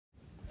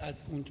از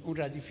اون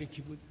ردیف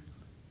یکی بود.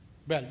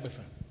 بله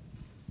بفرم.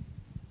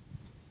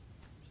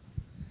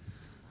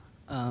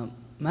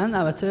 من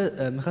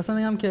البته میخواستم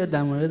بگم که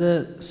در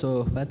مورد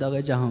صحبت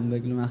آقای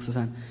جهانبگلو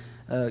مخصوصا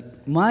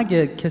ما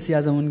اگه کسی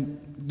ازمون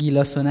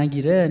گیلاسو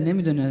نگیره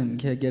نمیدونیم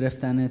که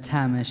گرفتن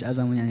طعمش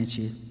ازمون یعنی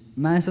چی.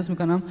 من احساس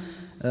میکنم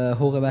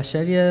حقوق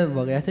بشر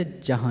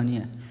واقعیت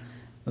جهانیه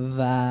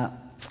و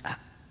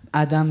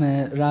عدم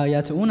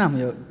رعایت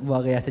اونم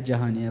واقعیت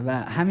جهانیه و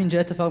همینجا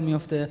اتفاق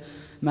میفته.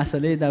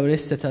 مسئله درباره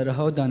ستاره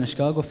ها و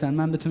دانشگاه گفتن،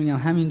 من بهتون میگم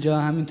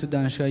همین تو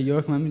دانشگاه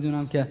یورک من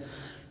میدونم که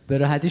به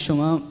راحتی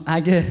شما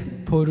اگه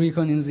پرویی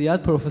کنین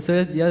زیاد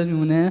پروفسورت یاد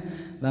میمونه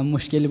و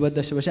مشکلی باید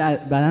داشته باشه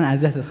بعداً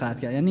اذیتت خواهد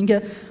کرد. یعنی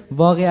اینکه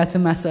واقعیت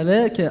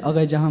مسئله که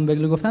آقای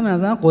جهانبگلو گفتن به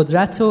نظرم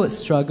قدرت و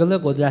استراگل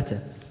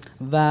قدرته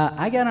و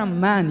اگرم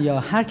من یا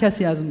هر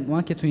کسی از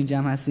ما که تو این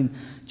جمع هستیم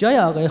جای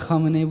آقای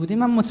خامنه‌ای بودیم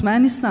من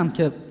مطمئن نیستم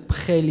که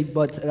خیلی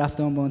با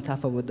رفتمان با اون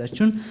تفاوت داشت،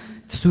 چون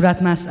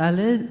صورت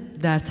مسئله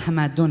در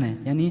تمدنه.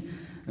 یعنی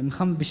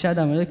میخوام بیشتر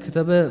در مورد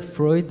کتاب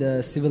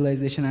فروید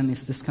Civilization and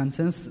its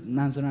Discontents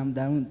منظورم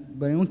در اون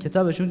برای اون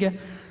کتابشون که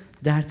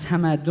در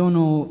تمدن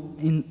و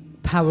این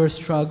power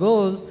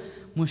struggles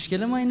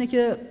مشکل ما اینه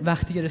که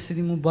وقتی که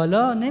رسیدیم اون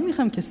بالا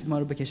نمیخوایم کسی ما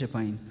رو بکشه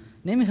پایین،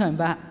 نمیخوایم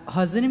و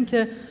حاضریم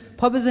که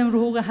پا بزنیم رو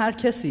حقوق هر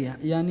کسی.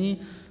 یعنی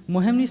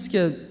مهم نیست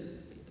که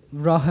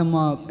راه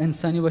ما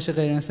انسانی باشه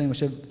غیر انسانی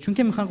باشه، چون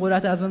که میخوان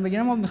قدرت از ما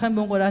بگیرن ما میخوایم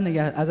به اون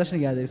قدرت ازش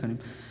نگهداری کنیم.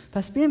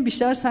 پس بیایم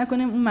بیشتر سعی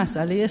کنیم اون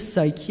مسئله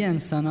سایکی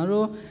انسانا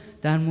رو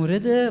در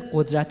مورد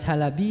قدرت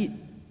طلبی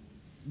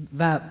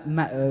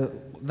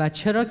و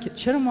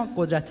چرا ما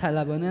قدرت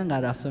طلبانه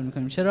انقدر رفتار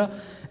میکنیم، چرا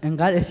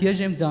انقدر احتیاج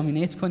داریم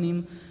دامینیت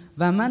کنیم.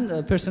 و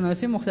من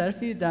پرسونالیتی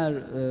مختلفی در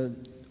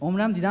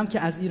عمرم دیدم که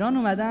از ایران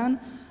اومدن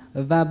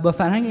و با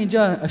فرهنگ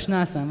اینجا آشنا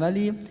هستن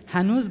ولی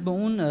هنوز به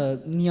اون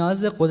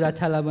نیاز قدرت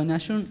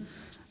طلبانه‌شون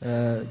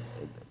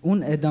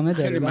اون ادامه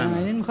داره.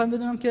 من میخوام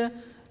بدونم که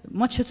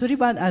ما چطوری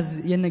باید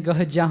از یه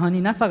نگاه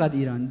جهانی، نه فقط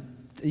ایران،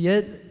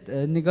 یه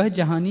نگاه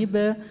جهانی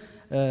به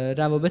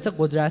روابط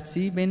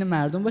قدرتی بین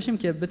مردم باشیم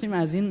که بتونیم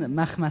از این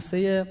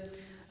مخمسه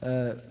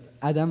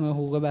عدم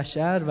حقوق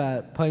بشر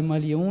و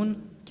پایمالی اون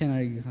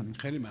کنارگیری کنیم.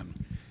 خیلی ممنون.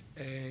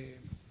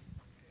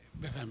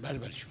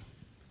 بفرمایید. بله شما.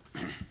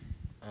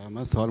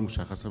 من سوال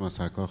مشخصم از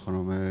سرکار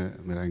خانم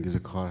مهرنگیز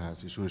کار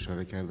هست. ایشون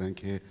اشاره کردن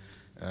که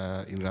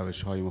این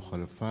روش‌های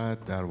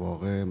مخالفت در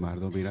واقع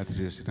مردم به این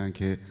نتیجه رسیدن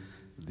که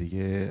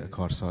دیگه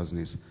کارساز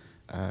نیست.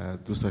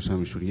 دوست داشتم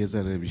ایشون یه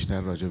ذره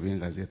بیشتر راجع به این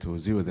قضیه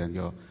توضیح بدن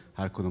یا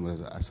هر کدوم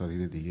از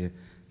اساتید دیگه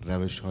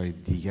روش‌های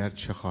دیگر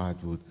چه خواهد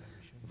بود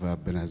و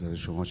به نظر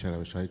شما چه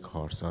روش‌های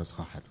کارساز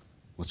خواهد بود.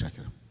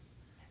 متشکرم.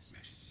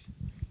 مرسی.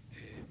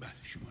 بله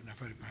شما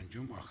نفر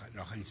پنجم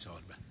آخرین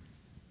سوال.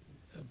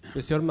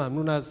 بسیار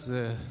ممنون از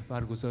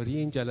برگزاری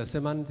این جلسه.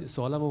 من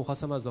سوالمو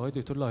می‌خواستم از آقای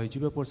دکتر لاهیجی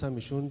بپرسم.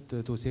 ایشون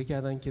توصیه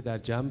کردن که در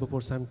جمع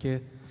بپرسم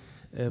که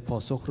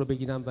پاسخ رو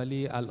بگیرم،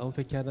 ولی الان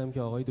فکر کردم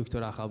که آقای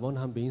دکتر اخوان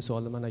هم به این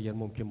سوال من اگر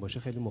ممکن باشه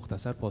خیلی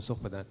مختصر پاسخ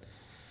بدن.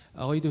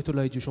 آقای دکتر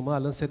لاهیجی شما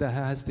الان 3 دهه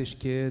هستش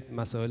که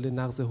مسائل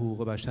نقض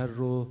حقوق بشر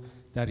رو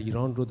در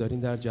ایران رو دارین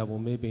در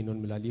جوامع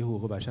بین‌المللی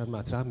حقوق بشر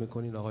مطرح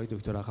می‌کنین. آقای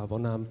دکتر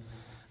اخوان هم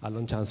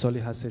الان چند سالی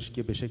هستش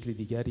که به شکل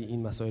دیگری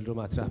این مسائل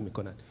رو مطرح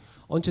می‌کنن.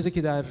 آن چیزی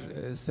که در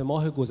 3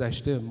 ماه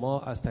گذشته ما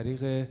از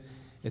طریق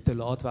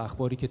اطلاعات و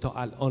اخباری که تا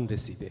الان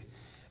رسیده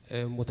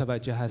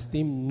متوجه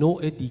هستیم،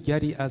 نوع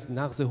دیگری از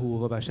نقض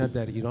حقوق بشر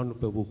در ایران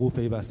به وقوع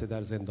پیوسته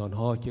در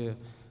زندان‌ها که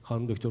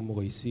خانم دکتر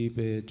مقیسی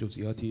به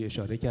جزئیاتی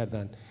اشاره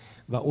کردن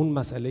و اون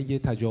مسئله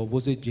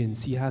تجاوز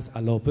جنسی هست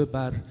علاوه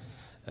بر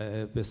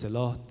به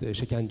اصطلاح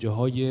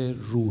شکنجه‌های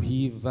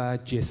روحی و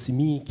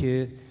جسمی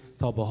که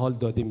تا به حال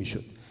داده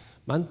میشد.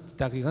 من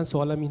دقیقاً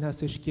سوالم این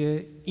هستش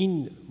که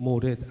این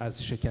مورد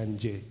از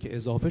شکنجه که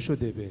اضافه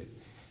شده به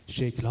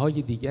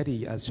شکل‌های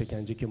دیگری از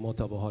شکنجه که ما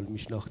تا به حال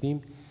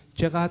میشناختیم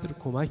چقدر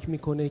کمک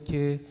میکنه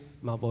که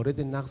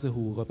موارد نقض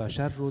حقوق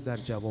بشر رو در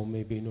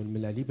جوامع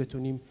بین‌المللی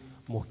بتونیم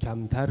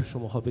محکمتر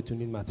شماها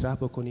بتونین مطرح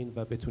بکنین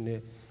و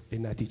بتونه به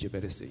نتیجه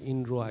برسه.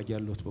 این رو اگر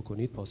لطف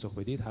بکنید پاسخ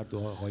بدید هر دو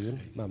آقایون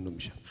ممنون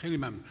میشم. خیلی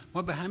ممنون.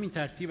 ما به همین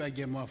ترتیب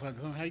اگه موافقت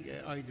کنیم هر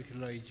آقای دکتر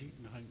لایجی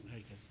میخواین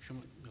حرکت شما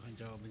میخواین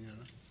جواب بدین؟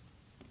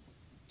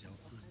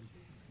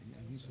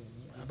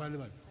 بله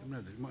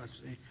نداریم. ما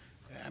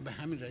به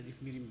همین ردیف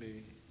میریم به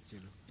جلو.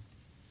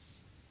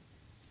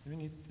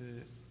 ببینید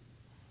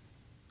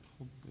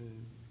خب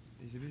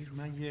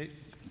من یه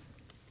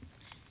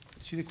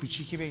چیز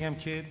کوچیکی بگم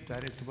که در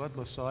ارتباط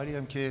با سوالی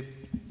هم که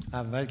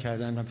اول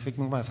کردن من فکر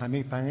می‌کنم از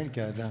همه پنل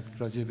کردن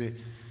راجع به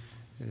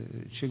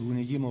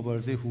چگونگی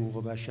مبارزه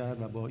حقوق بشر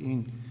و با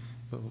این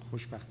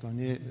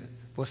خوشبختانه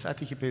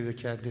وسعتی که پیدا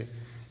کرده.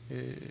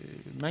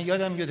 من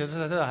یادم میاد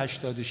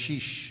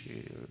 1986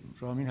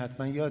 رامین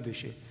حتما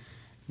یادشه،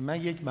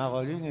 من یک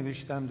مقاله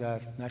نوشتم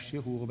در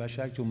نشریه حقوق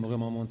بشر که اون موقع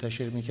ما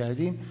منتشر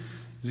میکردیم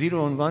زیر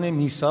عنوان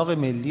میثاق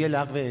ملی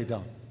لغو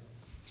اعدام،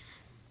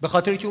 به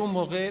خاطر که اون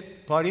موقع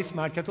پاریس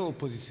مرکز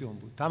اپوزیسیون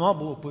بود،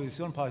 تمام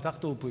اپوزیسیون،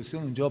 پایتخت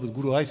اپوزیسیون اونجا بود،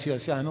 گروه‌های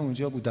سیاسی همه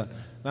اونجا بودن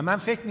و من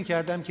فکر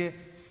میکردم که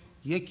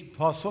یک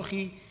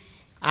پاسخی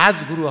از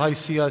گروه‌های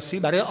سیاسی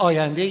برای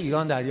آینده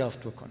ایران دریافت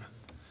بکنن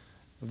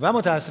و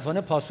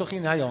متاسفانه پاسخی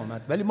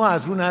نیامد، ولی ما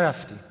از رو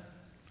نرفتیم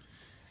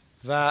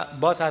و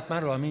باز حتما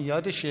رامین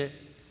یادشه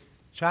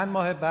چند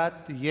ماه بعد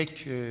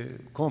یک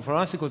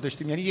کنفرانسی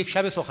گذاشتیم، یعنی یک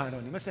شب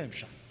سخنرانی مثل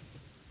امشب،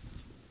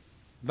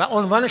 و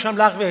عنوانش هم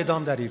لغو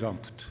اعدام در ایران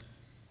بود.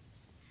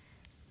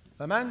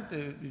 و من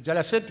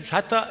جلسه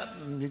حتی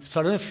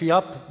سالن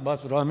فیاپ،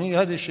 باز رامین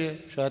یادشه،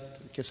 شاید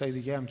کسای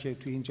دیگه هم که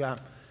تو این جمع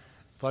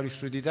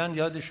پاریس رو دیدن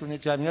یادشونه،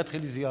 جمعیت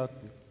خیلی زیاد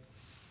بود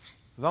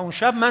و اون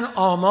شب من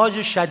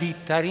آماج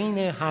شدیدترین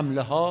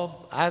حمله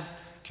ها از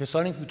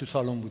کسانی که تو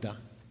سالن بودن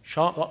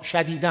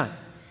شدیدن،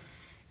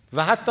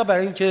 و حتی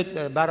برای اینکه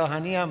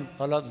براهنی هم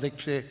حالا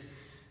ذکر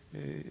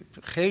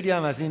خیلی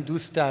هم از این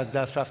دوست از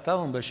دست رفته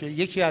اون باشه،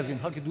 یکی از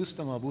اینها که دوست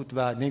ما بود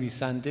و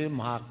نویسنده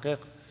محقق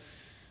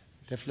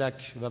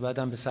تفلک و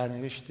بعدم به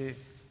سرنوشت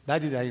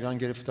بعدی در ایران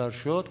گرفتار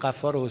شد،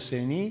 غفار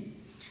حسینی،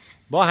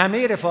 با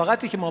همه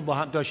رفاقتی که ما با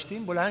هم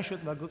داشتیم بلند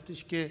شد و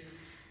گفتش که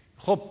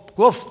خب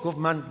گفت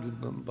من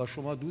با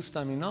شما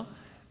دوستم اینا،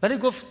 ولی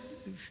گفت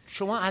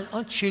شما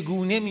الان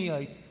چگونه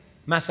میایید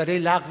مسئله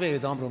لغو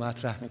اعدام رو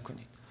مطرح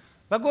میکنید؟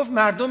 و گفت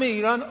مردم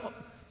ایران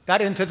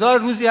در انتظار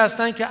روزی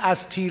هستن که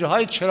از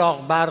تیرهای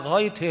چراغ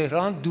برقهای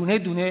تهران دونه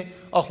دونه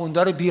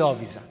آخوندا رو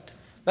بیاویزند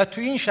و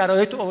توی این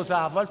شرایط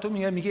اوضاع احوال تو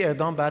میگی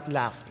اعدام باید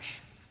لغو بشه.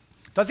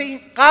 تازه این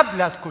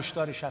قبل از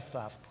کشتار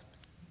 67 بود،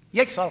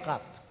 یک سال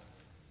قبل.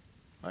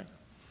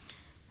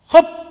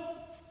 خب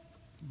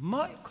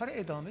ما کار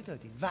ادامه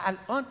دادیم و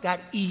الان در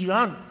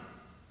ایران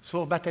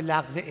صحبت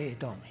لغو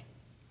اعدامه،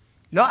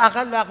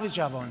 لااقل لغو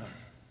جوانان،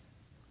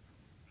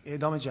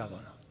 اعدام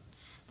جوانان،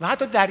 و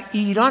حتی در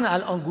ایران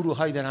الان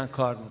گروه‌هایی دارن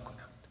کار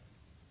میکنند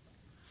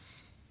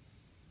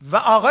و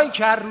آقای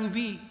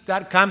کروبی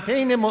در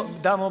کمپین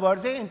در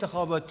مبارزه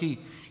انتخاباتی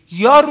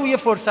یا روی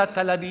فرصت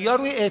طلبی یا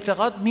روی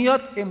اعتقاد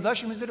میاد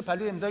امضاش میذاره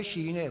پلوی امضای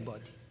شیرین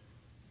عبادی.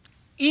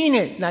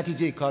 اینه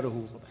نتیجه کار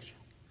حقوق بشر.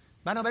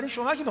 بنابراین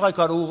شما که میخواید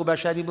کار حقوق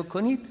بشری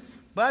بکنید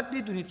باید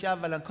بدونید که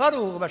اولا کار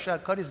حقوق بشر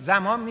کار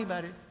زمان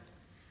میبره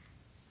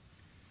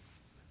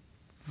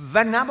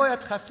و نباید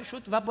خسته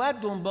شد و باید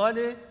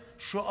دنبال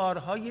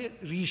شعارهای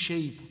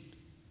ریشه‌ای بود.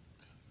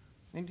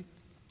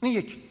 این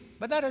یکی.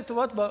 و در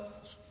ارتباط با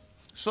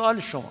سوال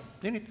شما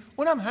ببینید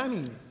اونم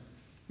همینه.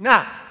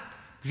 نه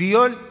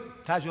ویول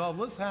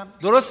تجاوز هم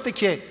درسته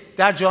که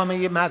در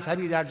جامعه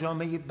مذهبی، در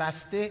جامعه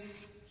بسته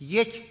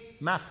یک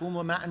مفهوم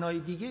و معنای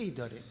دیگه ای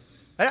داره.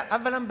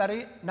 اولا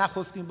برای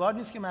نخستین بار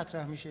نیست که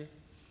مطرح میشه،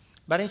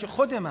 برای اینکه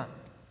خود من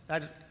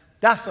در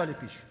 10 سال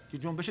پیش که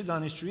جنبش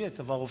دانشجویی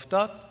اتفاق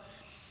افتاد،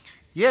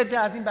 یه عده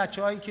از این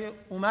بچه‌هایی که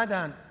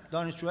اومدن،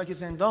 دانشجوهایی که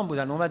زندان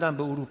بودن اومدن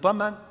به اروپا،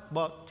 من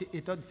با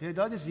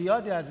تعداد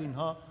زیادی از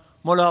اینها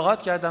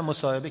ملاقات کردم،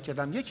 مصاحبه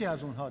کردم. یکی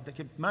از اونها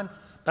که من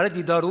برای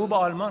دیدار او به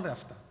آلمان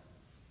رفتم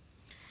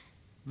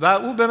و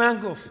او به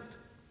من گفت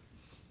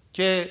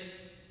که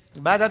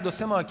بعد از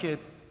 2-3 ماه که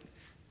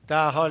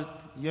در حال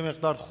یه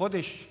مقدار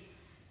خودش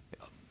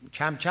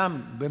کم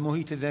کم به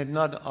محیط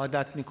زندان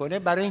عادت میکنه،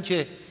 برای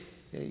اینکه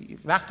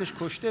وقتش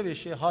کشته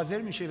بشه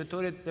حاضر میشه به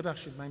طور،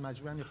 ببخشید من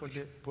مجبورم یه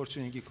خورده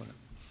پرچونگی کنم،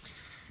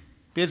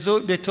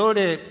 به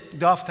طور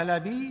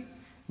داوطلبی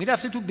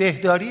میرفته تو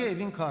بهداری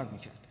اوین کار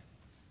میکرده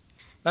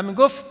و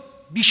میگفت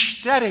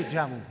بیشتر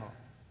جوانها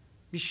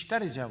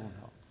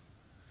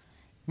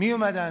می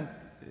اومدن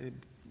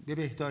به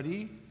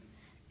بهداری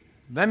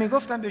و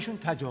میگفتن بهشون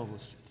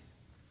تجاوز شده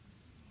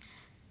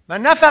و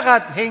نه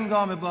فقط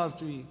هنگام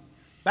بازجویی،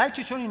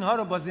 بلکه چون اینها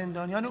رو با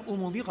زندانیان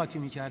عمومی قاطی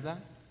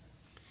میکردن،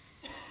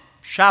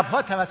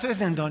 شبها توسط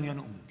زندانیان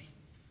عمومی.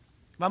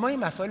 و ما این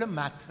مسائل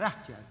مطرح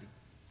کردیم،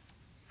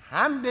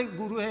 هم به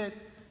گروه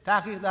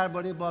تحقیق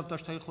درباره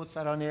بازداشت‌های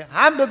خودسرانه،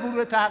 هم به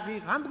گروه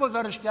تحقیق، هم به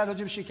گزارشگر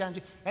راجع به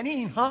شکنجه. یعنی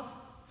اینها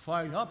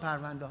فایل‌ها،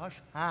 پرونده‌هاش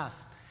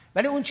هست.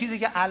 ولی اون چیزی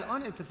که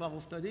الان اتفاق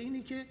افتاده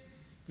اینه که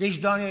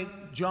وجدان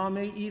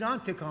جامعه ایران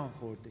تکان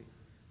خورده،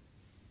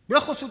 به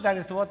خصوص در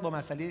ارتباط با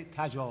مسئله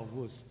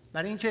تجاوز.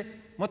 برای اینکه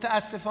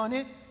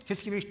متاسفانه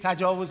کسی که بهش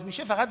تجاوز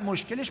میشه فقط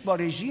مشکلش با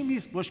رژیم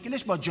نیست،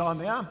 مشکلش با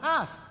جامعه هم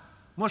هست،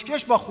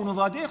 مشکلش با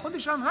خانواده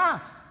خودش هم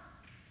هست.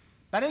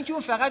 برای اینکه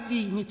اون فقط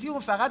دیگنیتی، اون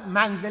فقط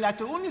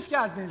منزلت اون نیست که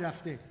از بین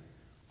رفته،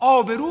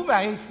 آبرو و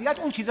حیثیت،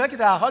 اون چیزهایی که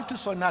در حال تو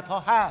سنت ها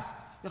هست،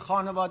 به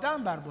خانواده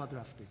هم برباد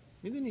رفته.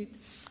 میدونید؟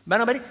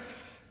 بنابراین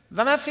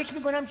و من فکر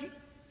میکنم که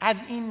از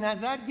این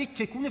نظر یک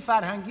تکون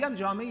فرهنگی هم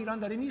جامعه ایران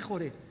داره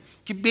میخوره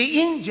که به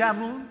این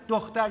جوان،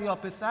 دختر یا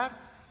پسر،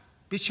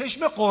 به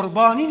چشم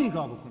قربانی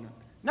نگاه بکنن،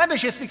 نه به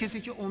چشم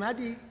کسی که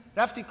اومدی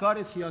رفتی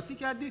کار سیاسی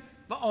کردی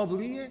و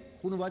آبروی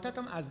خانواده‌ت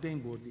هم از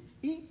بین بردی.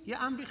 این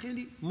یه امر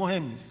خیلی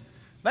مهم نیست.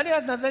 ولی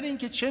از نظر این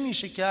که چه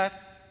میشه کرد،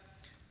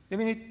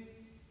 ببینید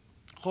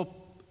خب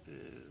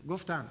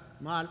گفتم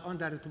ما الان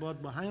در ارتباط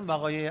با همین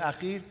وقایع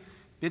اخیر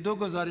به 2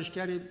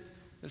 گزارشگر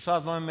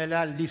سازمان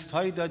ملل لیست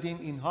هایی دادیم.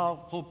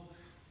 اینها خب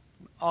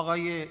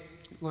آقای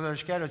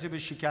گزارشگر راجع به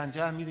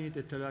شکنجه هم میدونید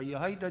اطلاعیه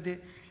هایی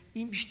داده.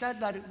 این بیشتر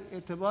در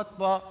ارتباط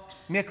با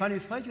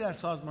مکانیزم هایی که در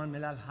سازمان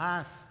ملل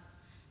هست،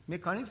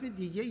 مکانیزم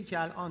دیگه ای که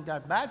الان در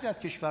بعضی از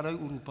کشورهای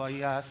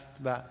اروپایی هست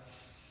و